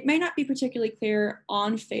 While it may not be particularly clear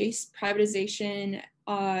on face, privatization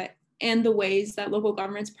and the ways that local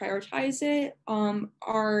governments prioritize it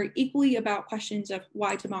are equally about questions of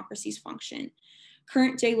why democracies function.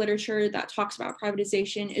 Current day literature that talks about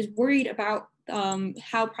privatization is worried about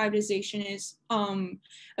how privatization is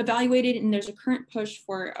evaluated, and there's a current push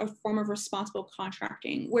for a form of responsible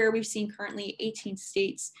contracting, where we've seen currently 18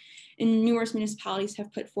 states and numerous municipalities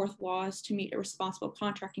have put forth laws to meet a responsible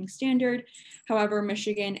contracting standard. However,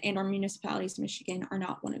 Michigan and our municipalities in Michigan are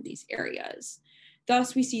not one of these areas.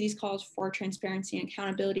 Thus, we see these calls for transparency and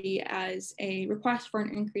accountability as a request for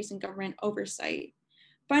an increase in government oversight.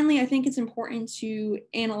 Finally, I think it's important to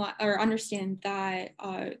analyze or understand that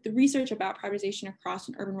the research about privatization across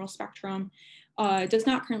an urban-rural spectrum does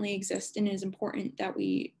not currently exist, and it is important that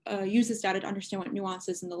we use this data to understand what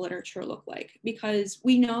nuances in the literature look like, because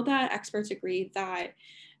we know that experts agree that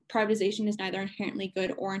privatization is neither inherently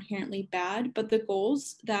good or inherently bad, but the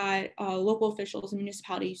goals that local officials and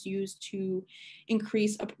municipalities use to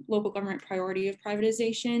increase a local government priority of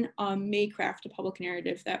privatization may craft a public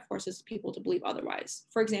narrative that forces people to believe otherwise.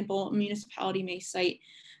 For example, a municipality may cite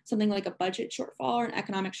something like a budget shortfall or an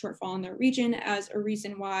economic shortfall in their region as a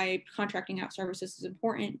reason why contracting out services is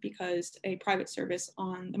important, because a private service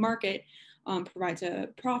on the market provides a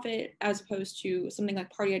profit, as opposed to something like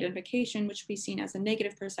party identification, which we seen as a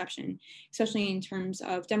negative perception, especially in terms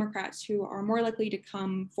of Democrats who are more likely to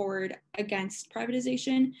come forward against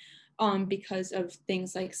privatization because of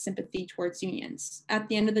things like sympathy towards unions. At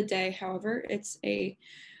the end of the day, however, it's a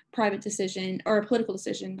private decision or a political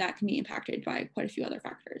decision that can be impacted by quite a few other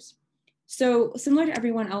factors. So similar to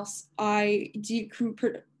everyone else, I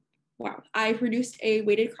produced a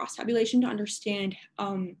weighted cross tabulation to understand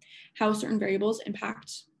how certain variables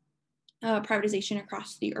impact privatization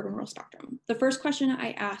across the urban-rural spectrum. The first question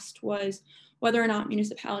I asked was whether or not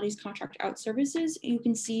municipalities contract out services. You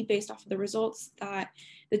can see based off of the results that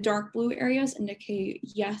the dark blue areas indicate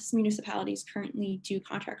yes, municipalities currently do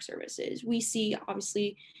contract services. We see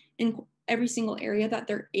obviously in every single area that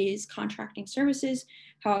there is contracting services.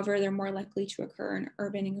 However, they're more likely to occur in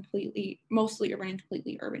urban and mostly urban and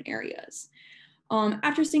completely urban areas.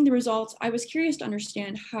 After seeing the results, I was curious to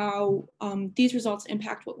understand how these results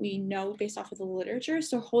impact what we know based off of the literature.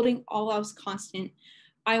 So holding all else constant,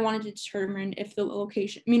 I wanted to determine if the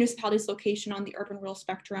municipality's location on the urban-rural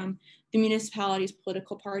spectrum, the municipality's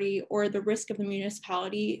political party, or the risk of the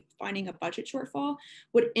municipality finding a budget shortfall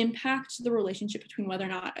would impact the relationship between whether or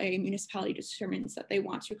not a municipality determines that they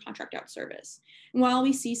want to contract out service. And while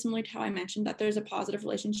we see, similar to how I mentioned, that there's a positive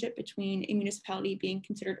relationship between a municipality being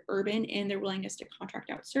considered urban and their willingness to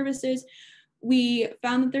contract out services, we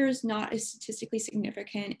found that there is not a statistically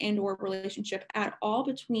significant and or relationship at all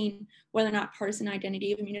between whether or not partisan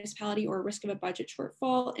identity of a municipality or risk of a budget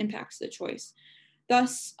shortfall impacts the choice.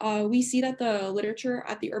 Thus, we see that the literature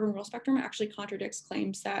at the urban-rural spectrum actually contradicts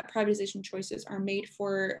claims that privatization choices are made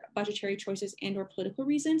for budgetary choices and or political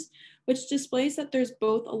reasons, which displays that there's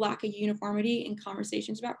both a lack of uniformity in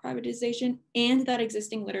conversations about privatization and that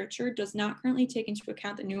existing literature does not currently take into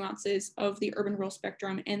account the nuances of the urban-rural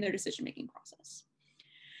spectrum and their decision-making process.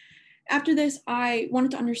 After this, I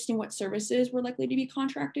wanted to understand what services were likely to be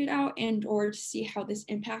contracted out and or to see how this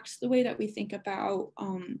impacts the way that we think about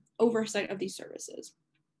oversight of these services.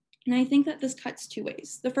 And I think that this cuts two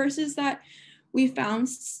ways. The first is that we found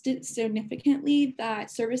significantly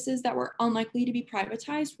that services that were unlikely to be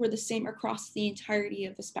privatized were the same across the entirety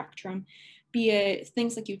of the spectrum, be it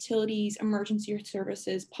things like utilities, emergency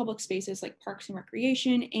services, public spaces like parks and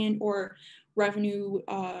recreation, and or revenue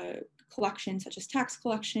collection, such as tax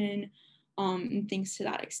collection, and things to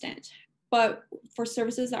that extent. But for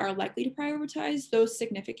services that are likely to prioritize, those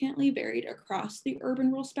significantly varied across the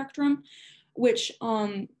urban-rural spectrum, which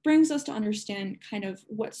brings us to understand kind of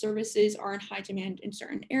what services are in high demand in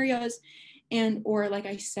certain areas, and or like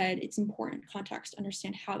I said, it's important context to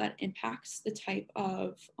understand how that impacts the type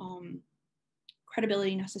of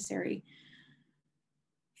credibility necessary.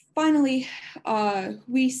 Finally,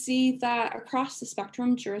 we see that across the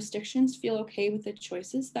spectrum, jurisdictions feel okay with the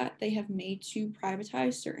choices that they have made to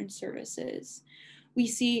privatize certain services. We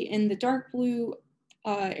see in the dark blue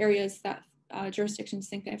areas that jurisdictions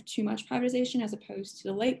think they have too much privatization, as opposed to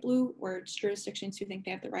the light blue, where it's jurisdictions who think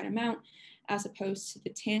they have the right amount, as opposed to the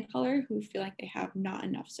tan color, who feel like they have not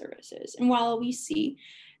enough services. And while we see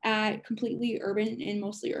at completely urban and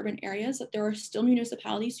mostly urban areas that there are still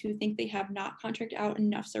municipalities who think they have not contracted out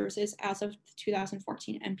enough services as of the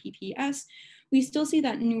 2014 MPPS, we still see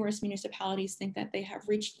that numerous municipalities think that they have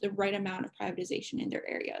reached the right amount of privatization in their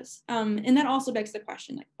areas. And that also begs the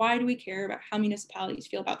question, like, why do we care about how municipalities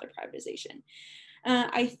feel about their privatization?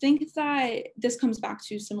 I think that this comes back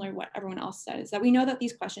to similar to what everyone else said, is that we know that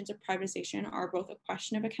these questions of privatization are both a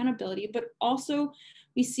question of accountability, but also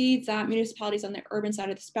we see that municipalities on the urban side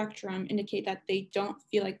of the spectrum indicate that they don't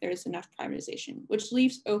feel like there's enough privatization, which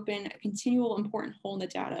leaves open a continual important hole in the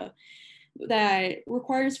data that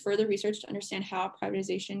requires further research to understand how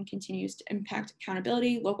privatization continues to impact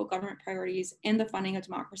accountability, local government priorities, and the funding of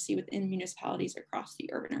democracy within municipalities across the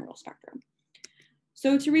urban and rural spectrum.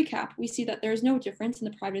 So to recap, we see that there is no difference in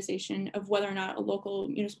the privatization of whether or not a local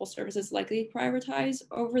municipal service is likely to privatize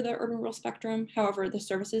over the urban-rural spectrum. However, the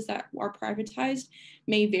services that are privatized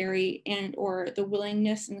may vary, and or the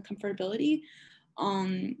willingness and the comfortability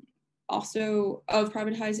also of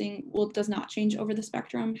privatizing does not change over the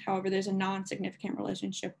spectrum. However, there's a non-significant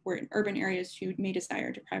relationship where in urban areas who may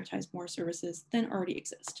desire to privatize more services than already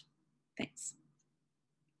exist. Thanks.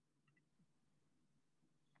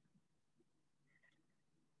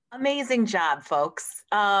 Amazing job, folks.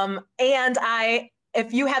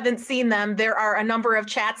 If you haven't seen them, there are a number of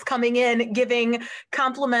chats coming in giving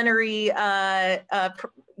complimentary,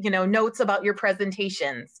 notes about your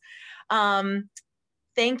presentations.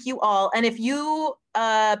 Thank you all. And if you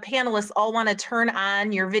panelists all want to turn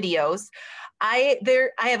on your videos, I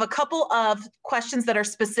have a couple of questions that are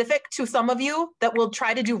specific to some of you that we'll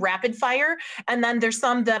try to do rapid fire. And then there's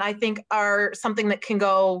some that I think are something that can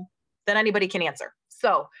go, that anybody can answer.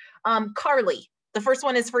 So Carly, the first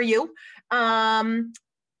one is for you.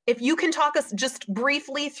 If you can talk us just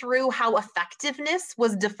briefly through how effectiveness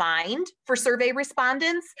was defined for survey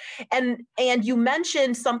respondents. And you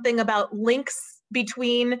mentioned something about links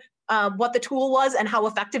between what the tool was and how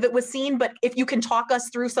effective it was seen, but if you can talk us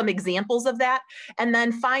through some examples of that. And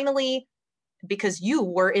then finally, because you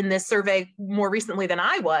were in this survey more recently than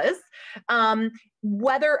I was,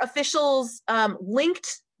 whether officials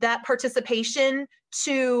linked that participation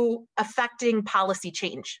to affecting policy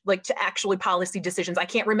change, like to actually policy decisions. I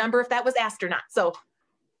can't remember if that was asked or not. So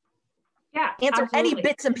yeah, answer absolutely. any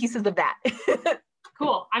bits and pieces of that.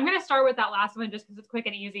 Cool. I'm going to start with that last one just because it's quick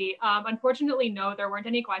and easy. Unfortunately, no, there weren't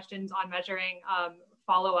any questions on measuring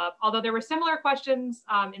follow-up, although there were similar questions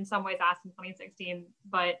in some ways asked in 2016,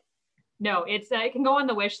 but no, it can go on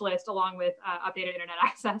the wish list along with updated internet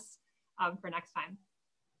access for next time.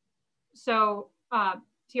 So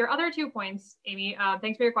to your other 2 points, Amy,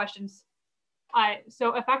 thanks for your questions.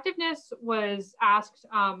 So effectiveness was asked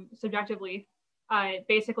subjectively.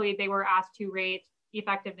 Basically, they were asked to rate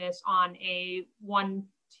effectiveness on a 1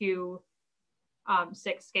 to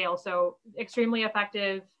 6 scale. So extremely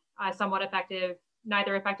effective, somewhat effective,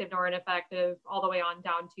 neither effective nor ineffective, all the way on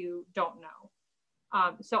down to don't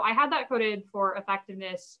know. So I had that coded for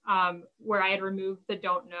effectiveness where I had removed the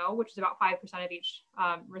don't know, which is about 5% of each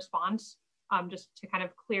response, just to kind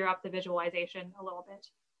of clear up the visualization a little bit.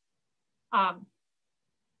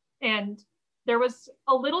 And there was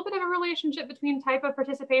a little bit of a relationship between type of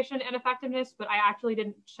participation and effectiveness, but I actually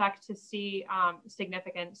didn't check to see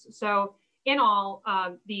significance. So in all,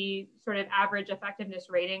 the sort of average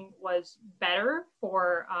effectiveness rating was better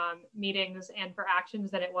for meetings and for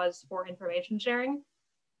actions than it was for information sharing.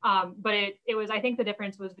 But it was, I think the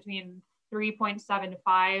difference was between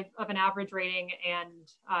 3.75 of an average rating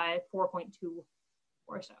and 4.2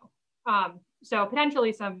 or so. So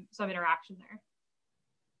potentially some interaction there.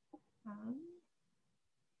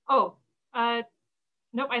 Nope,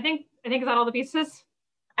 I think is that all the pieces?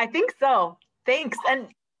 I think so. Thanks.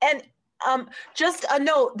 And just a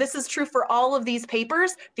note, this is true for all of these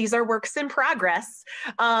papers. These are works in progress.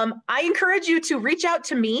 I encourage you to reach out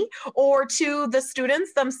to me or to the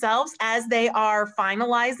students themselves as they are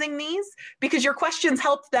finalizing these, because your questions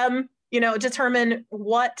help them, determine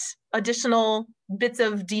what additional bits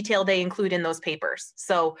of detail they include in those papers.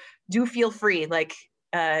 So do feel free,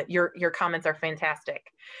 your comments are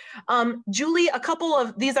fantastic. Julie, a couple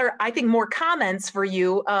of these are, I think, more comments for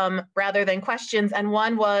you rather than questions. And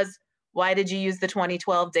one was, why did you use the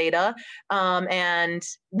 2012 data? And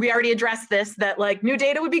we already addressed this, that new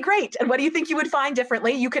data would be great. And what do you think you would find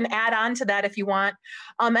differently? You can add on to that if you want.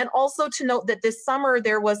 And also to note that this summer,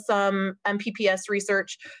 there was some MPPS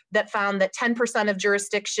research that found that 10% of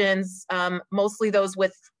jurisdictions, mostly those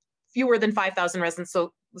with fewer than 5,000 residents,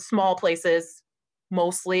 so small places,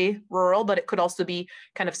 mostly rural, but it could also be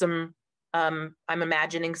kind of some, I'm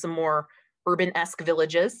imagining some more urban-esque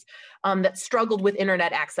villages that struggled with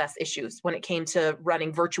internet access issues when it came to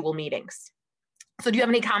running virtual meetings. So do you have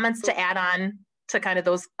any comments to add on to kind of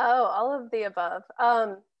those? Oh, all of the above.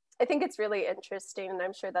 I think it's really interesting, and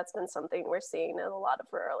I'm sure that's been something we're seeing in a lot of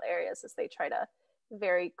rural areas as they try to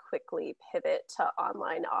very quickly pivot to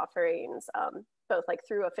online offerings, both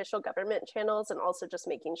through official government channels and also just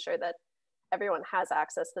making sure that everyone has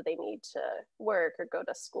access that they need to work or go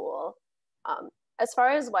to school. As far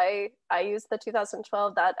as why I used the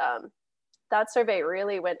 2012, that survey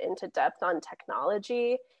really went into depth on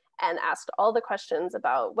technology and asked all the questions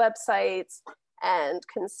about websites and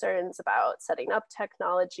concerns about setting up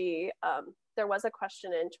technology. There was a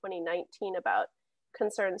question in 2019 about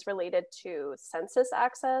concerns related to census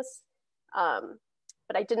access,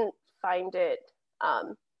 but I didn't find it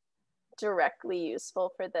directly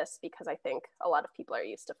useful for this because I think a lot of people are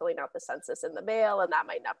used to filling out the census in the mail, and that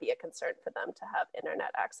might not be a concern for them to have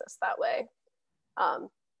internet access that way. And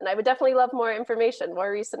I would definitely love more information.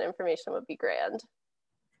 More recent information would be grand.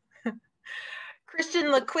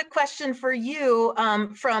 Christian, the quick question for you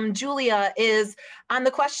from Julia is on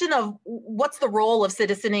the question of what's the role of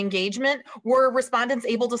citizen engagement. Were respondents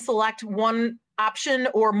able to select one option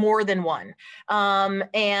or more than one.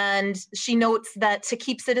 And she notes that to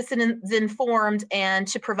keep citizens informed and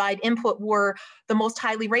to provide input were the most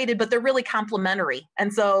highly rated, but they're really complementary.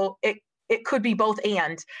 And so it could be both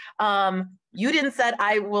and. You didn't set,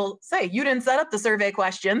 I will say, you didn't set up the survey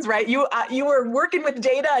questions, right? You were working with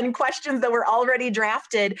data and questions that were already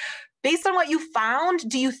drafted. Based on what you found,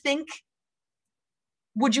 do you think,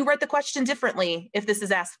 would you write the question differently if this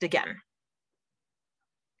is asked again?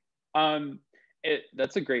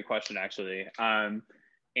 That's a great question, actually.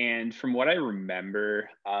 And from what I remember,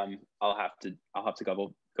 I'll have to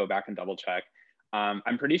go back and double check.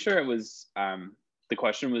 I'm pretty sure it was, the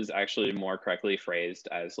question was actually more correctly phrased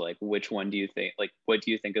as like, which one do you think, like, what do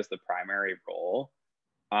you think is the primary role?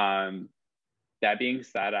 That being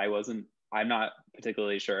said, I'm not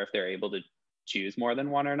particularly sure if they're able to choose more than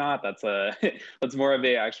one or not. That's more of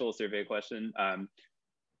a actual survey question,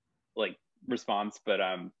 like response. But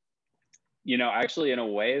you know, actually, in a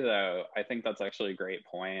way, though, I think that's actually a great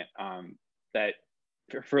point. That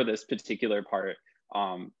for this particular part,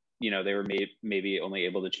 you know, they were maybe only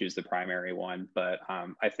able to choose the primary one, but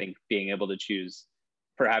I think being able to choose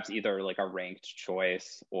perhaps either like a ranked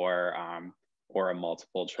choice or a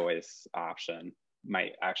multiple choice option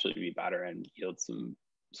might actually be better and yield some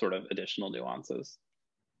sort of additional nuances.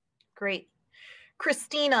 Great.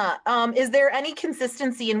 Christina, is there any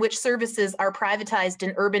consistency in which services are privatized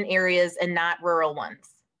in urban areas and not rural ones?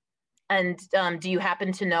 And do you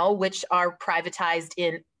happen to know which are privatized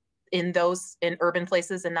in urban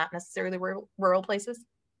places and not necessarily rural places?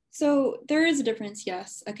 So there is a difference,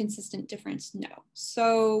 yes. A consistent difference, no.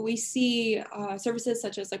 So we see services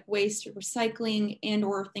such as like waste recycling and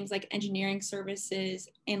or things like engineering services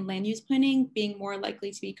and land use planning being more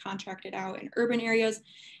likely to be contracted out in urban areas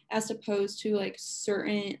as opposed to like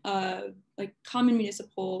certain like common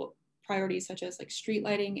municipal priorities such as like street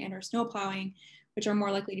lighting and or snow plowing, which are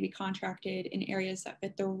more likely to be contracted in areas that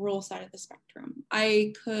fit the rural side of the spectrum.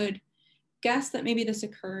 I could guess that maybe this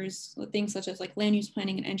occurs with things such as like land use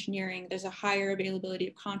planning and engineering. There's a higher availability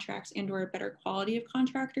of contracts and or a better quality of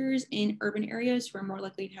contractors in urban areas who are more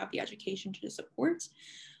likely to have the education to support.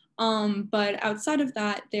 But outside of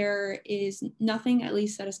that, there is nothing, at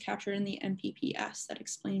least that is captured in the MPPS, that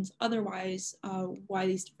explains otherwise why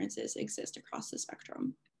these differences exist across the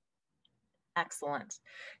spectrum. Excellent.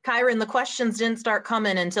 Kyron, the questions didn't start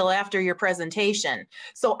coming until after your presentation.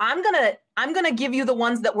 So I'm gonna give you the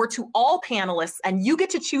ones that were to all panelists, and you get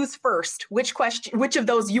to choose first which of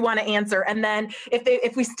those you want to answer. And then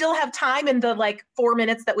if we still have time in the like 4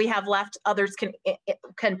 minutes that we have left, others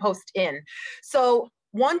can post in. So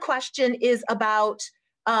one question is about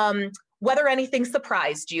whether anything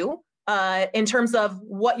surprised you. In terms of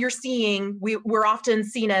what you're seeing, we're often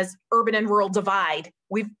seen as urban and rural divide.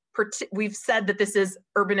 We've said that this is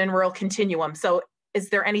urban and rural continuum. So is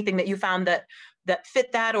there anything that you found that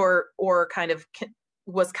fit that or kind of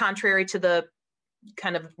was contrary to the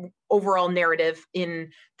kind of overall narrative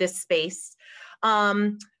in this space?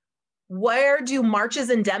 Where do marches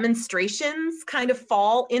and demonstrations kind of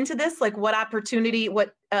fall into this? Like what opportunity,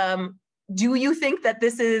 do you think that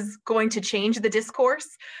this is going to change the discourse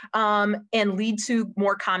and lead to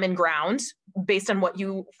more common ground based on what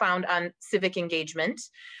you found on civic engagement?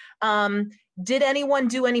 Did anyone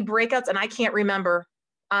do any breakouts, and I can't remember,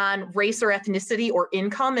 on race or ethnicity or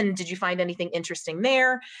income, and did you find anything interesting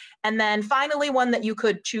there? And then finally, one that you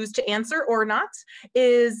could choose to answer or not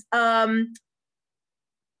is how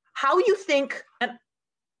you think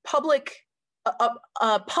public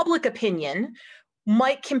opinion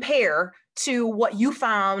might compare to what you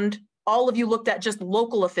found. All of you looked at just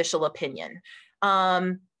local official opinion.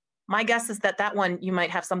 My guess is that one, you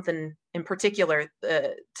might have something in particular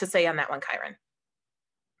to say on that one, Kyron.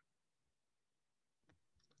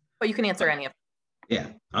 But you can answer any of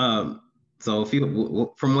them. Yeah. So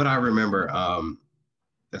from what I remember,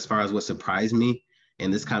 as far as what surprised me,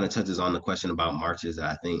 and this kind of touches on the question about marches that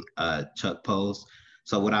I think Chuck posed.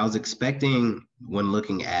 So what I was expecting when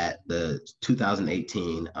looking at the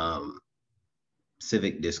 2018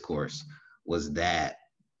 civic discourse was that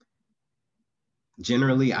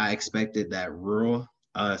generally I expected that rural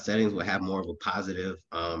settings would have more of a positive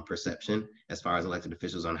perception as far as elected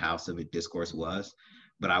officials on how civic discourse was,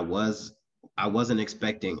 but I wasn't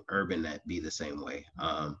expecting urban to be the same way.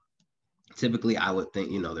 Typically, I would think,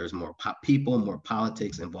 there's more people, more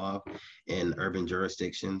politics involved in urban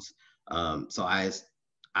jurisdictions. So I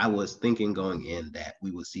was thinking going in that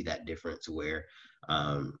we would see that difference where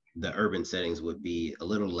the urban settings would be a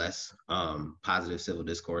little less positive civil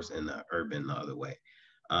discourse and the urban the other way.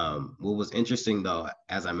 What was interesting though,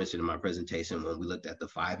 as I mentioned in my presentation, when we looked at the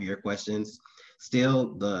 5-year questions,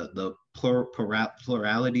 still the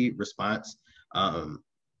plurality response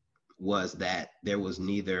was that there was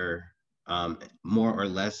neither more or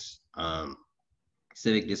less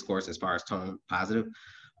civic discourse as far as tone positive.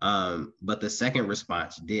 But the second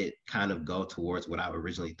response did kind of go towards what I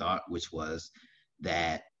originally thought, which was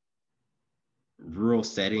that rural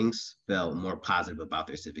settings felt more positive about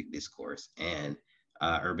their civic discourse and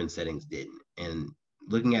urban settings didn't. And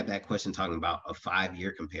looking at that question, talking about a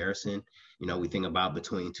 5-year comparison, you know, we think about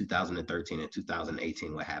between 2013 and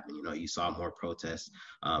 2018, what happened. You know, you saw more protests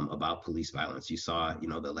about police violence. You saw, you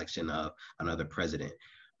know, the election of another president.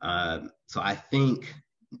 So I think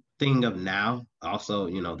thinking of now also,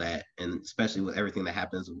 you know, that, and especially with everything that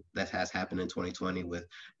has happened in 2020 with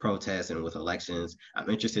protests and with elections, I'm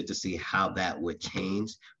interested to see how that would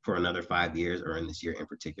change for another 5 years or in this year in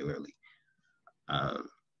particularly.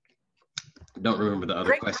 Don't remember the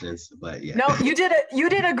other questions, but yeah. No, you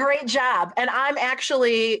did a great job. And I'm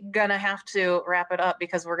actually gonna have to wrap it up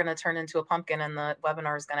because we're gonna turn into a pumpkin and the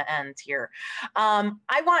webinar is gonna end here.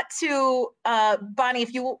 I want to, Bonnie,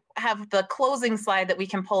 if you have the closing slide that we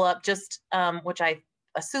can pull up, just which I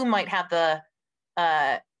assume might have the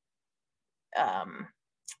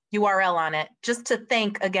URL on it, just to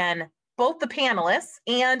thank again both the panelists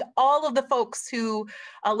and all of the folks who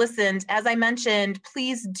listened. As I mentioned,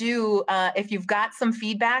 please do, if you've got some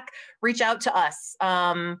feedback, reach out to us.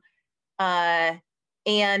 And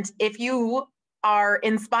if you are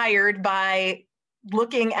inspired by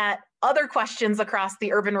looking at other questions across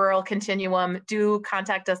the urban-rural continuum, do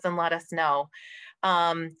contact us and let us know.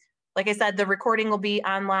 Like I said, the recording will be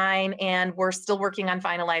online and we're still working on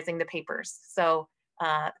finalizing the papers. So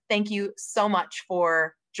thank you so much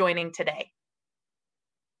for joining today.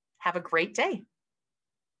 Have a great day.